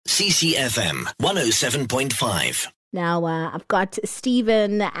CCFm 107.5. Now, I've got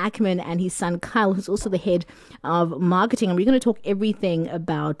Stephen Ackerman and his son Kyle, who's also the head of marketing. And we're going to talk everything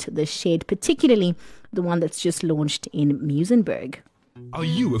about the shed, particularly the one that's just launched in Muizenberg. Are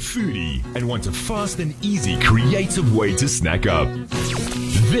you a foodie and want a fast and easy creative way to snack up?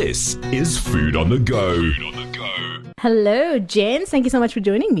 This is Food on the Go. Hello, gents. Thank you so much for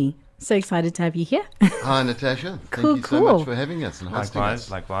joining me. So excited to have you here. Hi, Natasha. Thank you so much for having us and hosting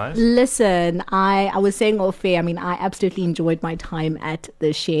us. Likewise. Listen, I was saying off air, I absolutely enjoyed my time at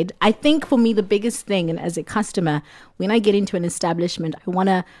the shed. I think for me, the biggest thing, and as a customer, when I get into an establishment, I want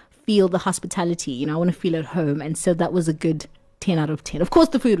to feel the hospitality. I want to feel at home. And so that was a good 10 out of 10. Of course,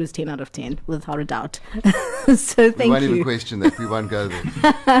 the food was 10 out of 10, without a doubt. So thank you. We won't even question that. We won't go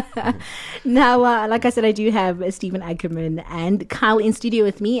there. Now, like I said, I do have Stephen Ackerman and Kyle in studio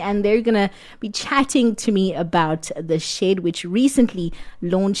with me, and they're going to be chatting to me about the shed, which recently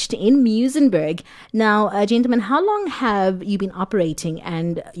launched in Muizenberg. Now, gentlemen, how long have you been operating,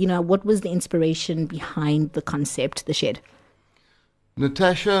 and, what was the inspiration behind the concept, the shed?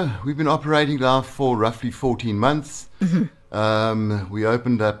 Natasha, we've been operating now for roughly 14 months. Mm-hmm. We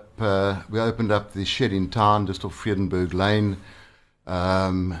opened up the shed in town, just off Vredenburg Lane.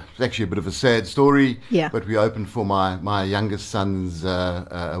 It's actually a bit of a sad story, but we opened for my youngest son's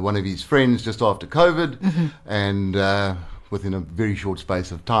one of his friends just after COVID, and within a very short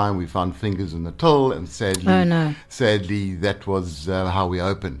space of time, we found fingers in the till, and sadly, that was how we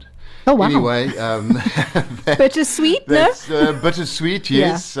opened. Oh, wow. Anyway, bittersweet, no? Bittersweet,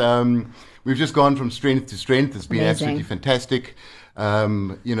 yes. Yeah. We've just gone from strength to strength. It's been absolutely fantastic.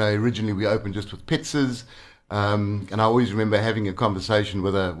 Originally we opened just with pizzas, and I always remember having a conversation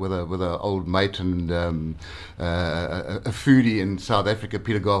with a old mate and a foodie in South Africa,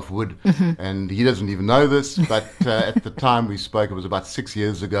 Peter Goff Wood, and he doesn't even know this, but at the time we spoke, it was about 6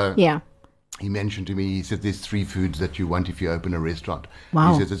 years ago. Yeah. He mentioned to me, he said, there's 3 foods that you want if you open a restaurant.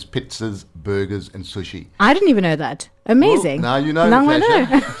 Wow. He says it's pizzas, burgers, and sushi. I didn't even know that. Amazing. Well, now you know, now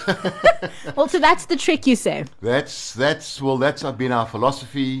Natasha. I know. Well, so that's the trick, you say? That's been our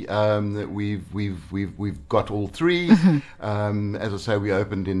philosophy. We've got all 3. As I say, we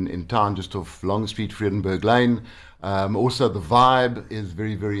opened in town just off Long Street, Vredenburg Lane. Also, the vibe is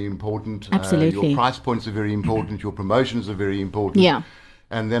very, very important. Absolutely. Your price points are very important. Your promotions are very important. Yeah.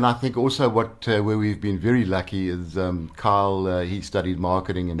 And then I think also where we've been very lucky is Kyle, he studied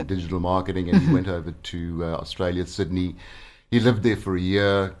marketing and digital marketing, and he went over to Australia, Sydney. He lived there for a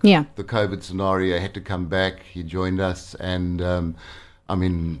year. Yeah. The COVID scenario, had to come back. He joined us, and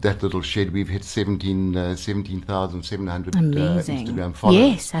that little shed, we've hit 17,700 Instagram followers.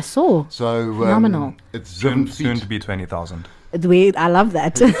 Yes, I saw. So phenomenal. It's driven feet. Soon to be 20,000. I love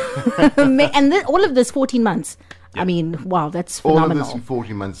that. And all of this 14 months. Yep. Wow, that's phenomenal. All of this in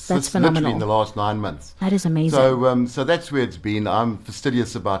 14 months. That's phenomenal. Literally in the last 9 months. That is amazing. So that's where it's been. I'm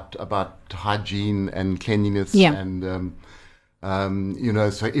fastidious about hygiene and cleanliness. Yeah. And,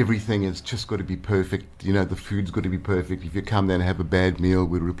 so everything has just got to be perfect. The food's got to be perfect. If you come there and have a bad meal,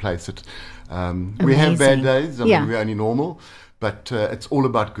 we replace it. We have bad days. We're only normal. But it's all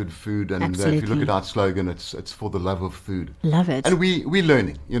about good food, and if you look at our slogan, it's for the love of food. Love it. And we're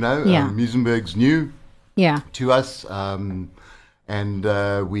learning. Muizenberg's new to us, and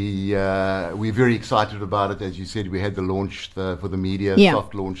we're very excited about it. As you said, we had the launch for the media,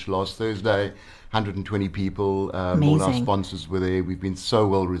 soft launch last Thursday. 120 people. All our sponsors were there. We've been so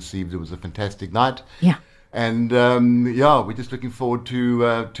well received. It was a fantastic night. Yeah. And we're just looking forward to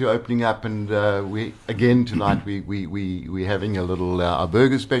opening up. And tonight we're having a little our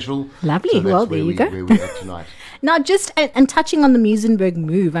burger special. Lovely. So well, there you go. Where we're at tonight. Now, just and touching on the Muizenberg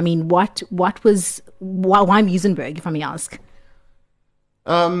move. Why Muizenberg, if I may ask?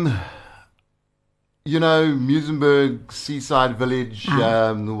 Muizenberg seaside village,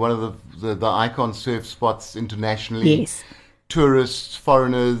 one of the icon surf spots internationally. Yes. Tourists,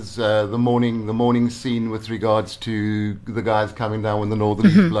 foreigners, the morning scene with regards to the guys coming down when the northern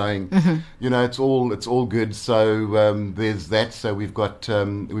is blowing. It's all good. So there's that. So we've got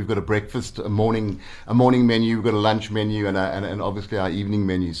a breakfast, a morning menu, we've got a lunch menu, and obviously our evening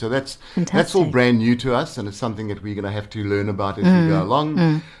menu. So that's all brand new to us, and it's something that we're going to have to learn about as we go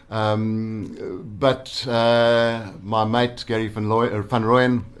along. But my mate Gary van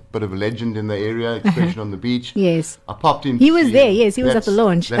Rooyen, bit of a legend in the area, expression on the beach. Yes. I popped in. He was there, yes. He was at the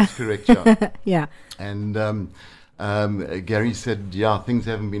launch. That's correct, yeah. Yeah. And Gary said, things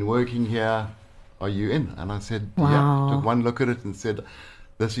haven't been working here. Are you in? And I said, wow. Took one look at it and said,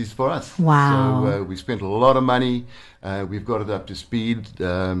 this is for us. Wow. So we spent a lot of money. We've got it up to speed,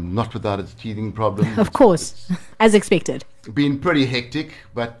 not without its teething problems. Of course, as expected. It's been pretty hectic,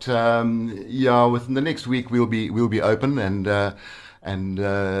 but within the next week we'll be open and up and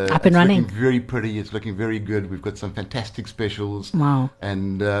running. Looking very pretty. It's looking very good. We've got some fantastic specials. Wow.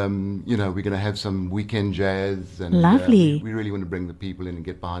 And we're going to have some weekend jazz. And Lovely. We really want to bring the people in and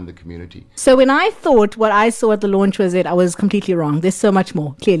get behind the community. So when I thought what I saw at the launch was it, I was completely wrong. There's so much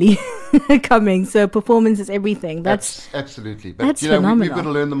more clearly coming. So performance is everything. That's absolutely. But that's phenomenal. We've got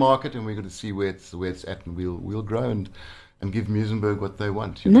to learn the market, and we've got to see where it's at, and we'll grow and give Muizenberg what they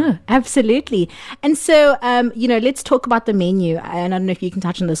want. No, absolutely. And so, let's talk about the menu. And I don't know if you can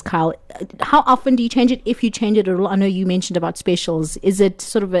touch on this, Kyle. How often do you change it, if you change it at all? I know you mentioned about specials. Is it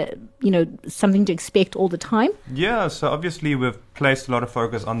sort of something to expect all the time? Yeah, so obviously we've placed a lot of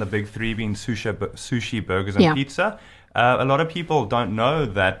focus on the big three being sushi, burgers, and pizza. A lot of people don't know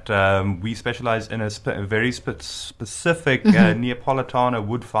that we specialize in a very specific Neapolitana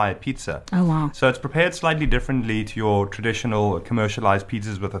wood-fired pizza. Oh, wow. So it's prepared slightly differently to your traditional commercialized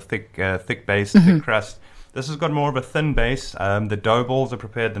pizzas with a thick base, thick crust. This has got more of a thin base. The dough balls are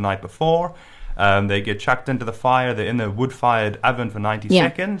prepared the night before. They get chucked into the fire. They're in the wood-fired oven for 90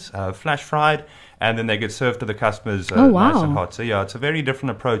 seconds, flash fried, and then they get served to the customers nice and hot. So it's a very different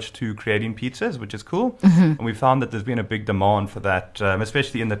approach to creating pizzas, which is cool. And we found that there's been a big demand for that,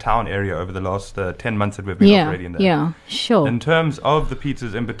 especially in the town area over the last 10 months that we've been operating there. Yeah, sure. In terms of the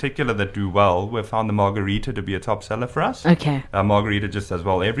pizzas in particular that do well, we've found the margarita to be a top seller for us. Okay. Margarita just does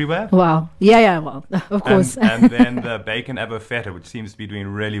well everywhere. Wow. Yeah, well, of course. And then the bacon avocado, which seems to be doing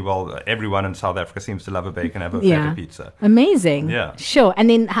really well. Everyone in South Africa seems to love a bacon avocado pizza. Amazing. Yeah. Sure.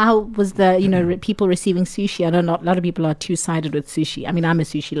 And then how was the, people receiving sushi? I know not a lot of people are two-sided with sushi. I mean, I'm a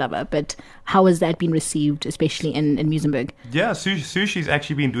sushi lover, but how has that been received, especially in Muizenberg? Yeah, sushi's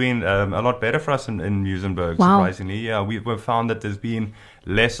actually been doing a lot better for us in Muizenberg, surprisingly. Yeah, we've found that there's been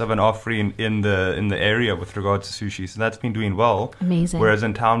less of an offering in the area with regards to sushi, so that's been doing well. Amazing. Whereas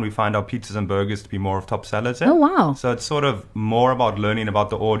in town we find our pizzas and burgers to be more of top sellers there. Oh, wow. So it's sort of more about learning about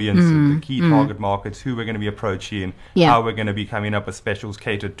the audience, the key target markets, who we're going to be approaching, how we're going to be coming up with specials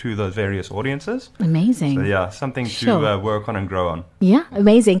catered to those various audiences. Amazing. So something to work on and grow on. Yeah,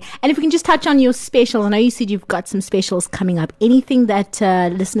 amazing. And if we can just touch on your specials, I know you said you've got some specials coming up. Anything that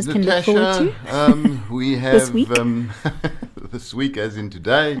listeners can look forward to? We have this week? This week, as in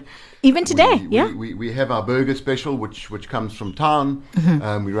today. Even today, we have our burger special, which comes from town.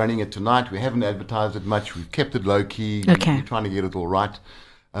 We're running it tonight. We haven't advertised it much. We've kept it low key. Okay. We're trying to get it all right.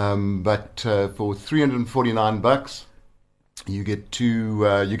 But for $349, you get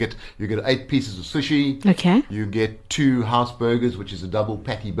you get 8 pieces of sushi. Okay. You get 2 house burgers, which is a double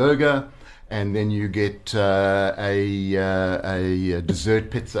patty burger. And then you get a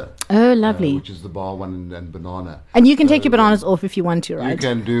dessert pizza. Oh, lovely. Which is the bar one and banana. And you can take your bananas off if you want to, right? You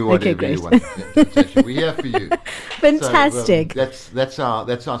can do whatever you want. Natasha, we're here for you. Fantastic. So,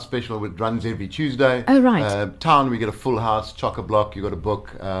 that's our special. It runs every Tuesday. Oh, right. Town, we get a full house, chock-a-block. You got to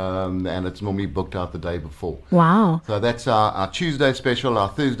book, and it's normally booked out the day before. Wow. So that's our Tuesday special. Our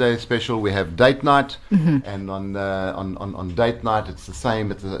Thursday special, we have date night, and on date night it's the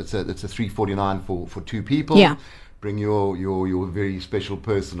same. It's a $349 for 2 people. Yeah. Bring your very special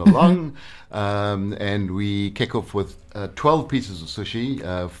person along, and we kick off with 12 pieces of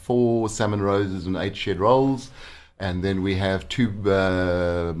sushi, 4 salmon roses and 8 shed rolls, and then we have 2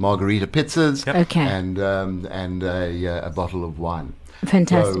 margarita pizzas, and a bottle of wine.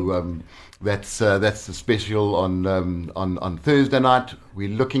 Fantastic. So that's the special on Thursday night. We're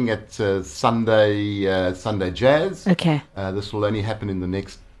looking at Sunday jazz. Okay. This will only happen in the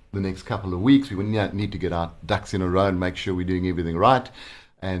next couple of weeks. We need to get our ducks in a row and make sure we're doing everything right.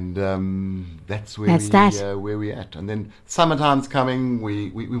 And that's where we're at. And then summertime's coming. We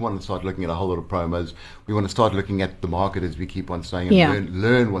want to start looking at a whole lot of promos. We want to start looking at the market, as we keep on saying, and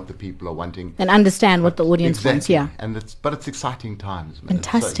learn what the people are wanting. And understand what the audience wants, And it's exciting times, man.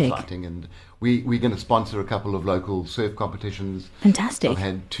 Fantastic. It's so exciting. And we're going to sponsor a couple of local surf competitions. Fantastic. I've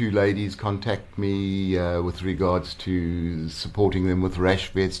had 2 ladies contact me with regards to supporting them with rash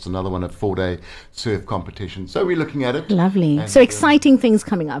vests, another one a 4-day surf competition. So we're looking at it. Lovely. And, so exciting things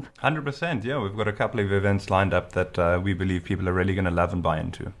coming up. 100%, yeah. We've got a couple of events lined up that we believe people are really going to love and buy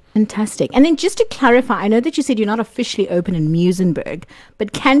into. Fantastic. And then just to clarify, I know that you said you're not officially open in Muizenberg,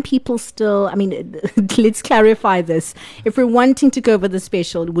 but can people still, let's clarify this. If we're wanting to go for the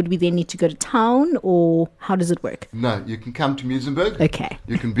special, would we then need to go to town, or how does it work? No, you can come to Muizenberg. Okay.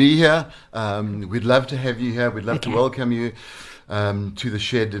 You can be here. We'd love to have you here. We'd love to welcome you to the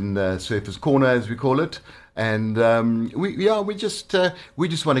shed in Surfers Corner, as we call it. And we just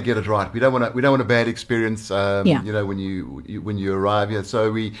want to get it right. We don't want a bad experience. You know, when you arrive here.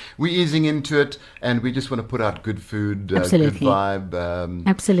 So we're easing into it, and we just want to put out good food, good vibe.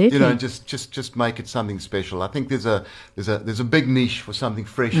 Absolutely. You know, just make it something special. I think there's a big niche for something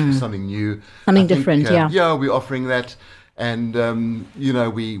fresh, for something new, something different. Yeah, we're offering that. And, you know,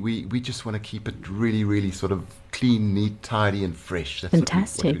 we just want to keep it really, really sort of clean, neat, tidy, and fresh. That's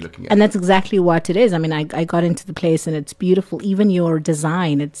fantastic. what we're looking at. And that's exactly what it is. I mean, I got into the place and it's beautiful. Even your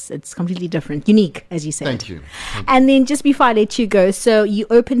design, it's completely different, unique, as you said. Thank you. And then just before I let you go, so you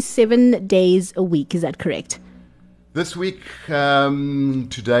open 7 days a week, is that correct? This week,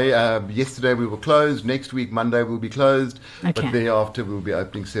 yesterday we were closed. Next week, Monday, we'll be closed. Okay. But thereafter, we'll be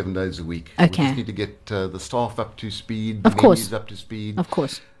opening 7 days a week. Okay. We just need to get the staff up to speed, Of course. menus up to speed. Of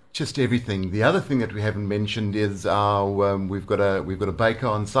course. Just everything. The other thing that we haven't mentioned is our we've got a baker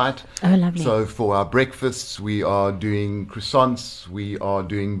on site. Oh, lovely. So for our breakfasts, we are doing croissants, we are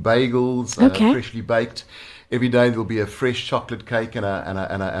doing bagels, freshly baked. Every day there'll be a fresh chocolate cake and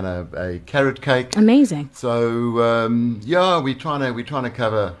a carrot cake. Amazing. So we're trying to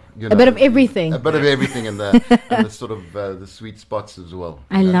cover a bit of everything. A bit of everything in the sort of the sweet spots as well.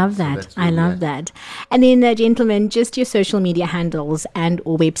 I love that. I love that. And then, gentlemen, just your social media handles and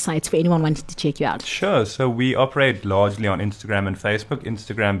or websites for anyone wanting to check you out. Sure. So we operate largely on Instagram and Facebook.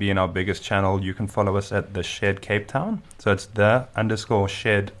 Instagram being our biggest channel. You can follow us at The Shed Cape Town. So it's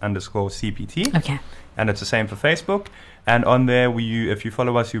 _shed_CPT. Okay. And it's the same for Facebook. And on there, if you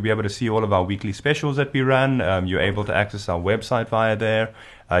follow us, you'll be able to see all of our weekly specials that we run. You're able to access our website via there.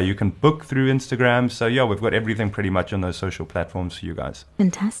 You can book through Instagram. So, we've got everything pretty much on those social platforms for you guys.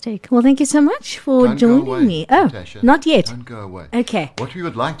 Fantastic. Well, thank you so much for Don't joining go away, me. Natasha. Oh, not yet. Don't go away. Okay. What we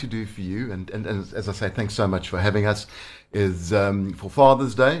would like to do for you, and as I say, thanks so much for having us, is for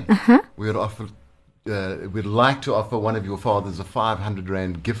Father's Day, we'd like to offer one of your fathers a 500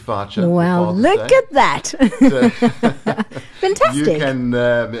 Rand gift voucher. Well, look Day. at that. Fantastic. You can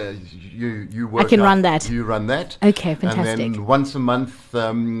you work. I can out, run that. You run that. Okay, fantastic. And then once a month,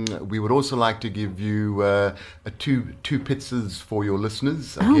 we would also like to give you two pizzas for your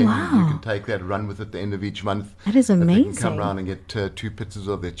listeners. Again, wow. You can take that, run with it at the end of each month. That is amazing. They can come round and get 2 pizzas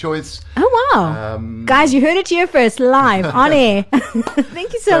of their choice. Oh, wow. Guys, you heard it here first, live, on air.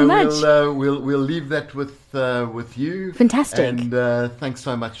 Thank you so much. We'll leave that with you. Fantastic. And thanks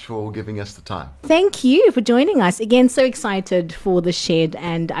so much for giving us the time. Thank you for joining us. Again, so excited for the shed,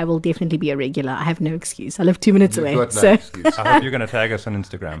 and I will definitely be a regular. I have no excuse. I live 2 minutes away. Got no excuse. I hope you're going to tag us on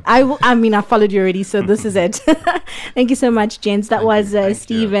Instagram. I followed you already, so this is it. Thank you so much, gents. That was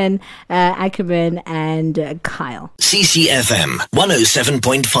Stephen, Ackerman, and Kyle. CCFm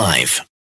 107.5.